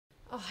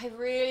Oh, I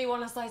really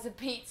want a slice of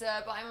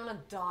pizza, but I'm on a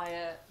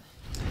diet.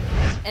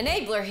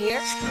 Enabler here.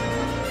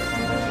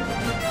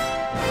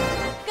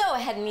 Go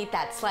ahead and eat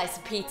that slice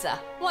of pizza.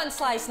 One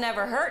slice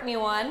never hurt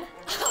anyone.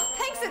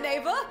 Thanks,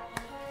 Enabler.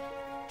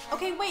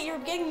 Okay, wait, you're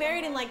getting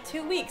married in like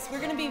 2 weeks.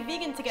 We're gonna be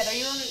vegan together.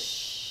 You're on a...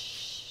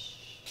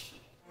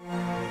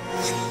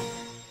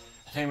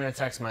 I think I'm gonna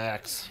text my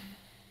ex.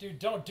 Dude,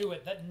 don't do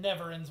it. That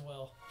never ends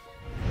well.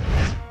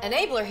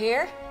 Enabler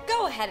here.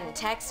 Go ahead and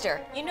text her.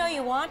 You know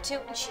you want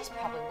to, and she's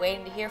probably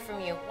waiting to hear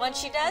from you. Once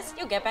she does,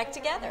 you'll get back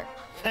together.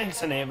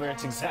 Thanks, Enabler.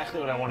 It's exactly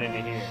what I wanted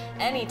to hear.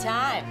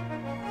 Anytime.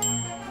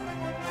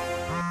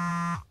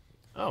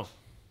 Oh.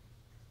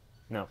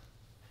 No.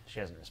 She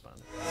hasn't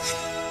responded.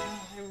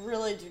 I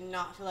really do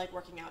not feel like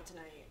working out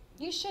tonight.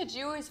 You should.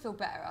 You always feel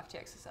better after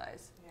you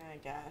exercise. Yeah, I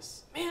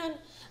guess. Man,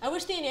 I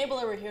wish the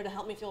Enabler were here to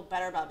help me feel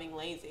better about being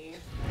lazy.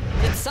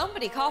 Did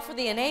somebody call for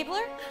the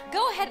Enabler?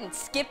 Go ahead and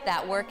skip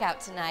that workout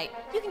tonight.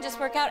 You can just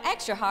work out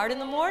extra hard in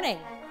the morning.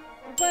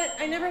 But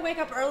I never wake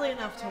up early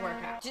enough to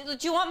work out. Do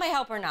you want my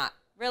help or not?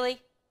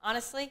 Really?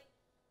 Honestly?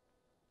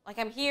 Like,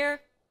 I'm here.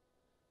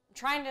 I'm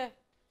trying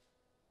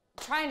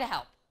to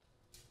help.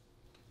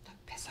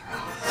 Don't piss her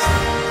off.